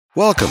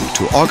Welcome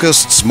to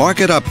August's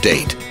Market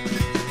Update.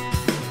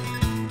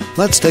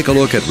 Let's take a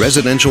look at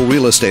residential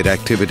real estate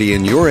activity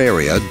in your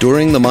area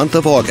during the month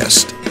of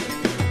August.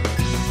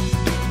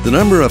 The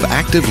number of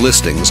active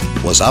listings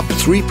was up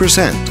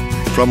 3%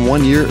 from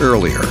 1 year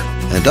earlier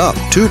and up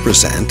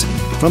 2%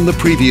 from the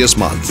previous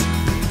month.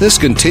 This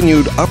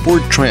continued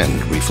upward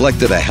trend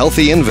reflected a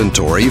healthy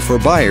inventory for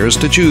buyers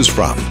to choose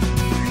from.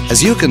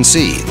 As you can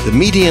see, the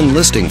median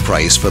listing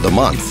price for the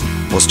month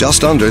was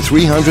just under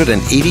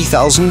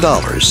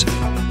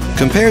 $380,000.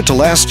 Compared to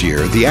last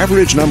year, the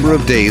average number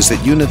of days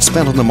that units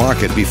spent on the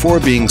market before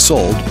being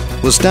sold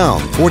was down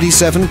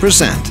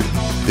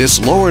 47%. This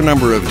lower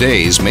number of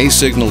days may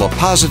signal a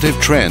positive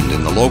trend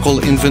in the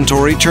local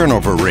inventory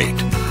turnover rate.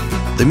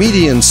 The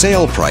median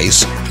sale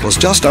price was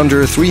just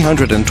under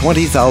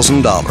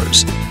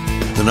 $320,000.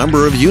 The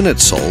number of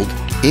units sold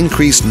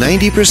increased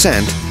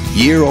 90%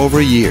 year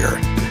over year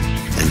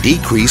and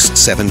decreased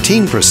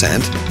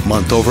 17%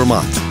 month over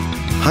month.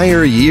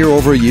 Higher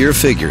year-over-year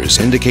figures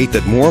indicate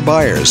that more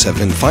buyers have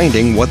been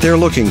finding what they're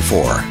looking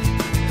for.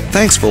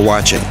 Thanks for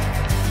watching.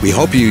 We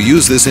hope you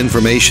use this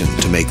information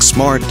to make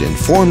smart,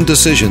 informed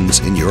decisions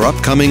in your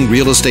upcoming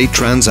real estate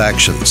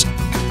transactions.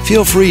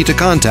 Feel free to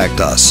contact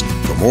us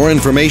for more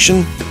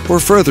information or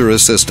further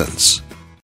assistance.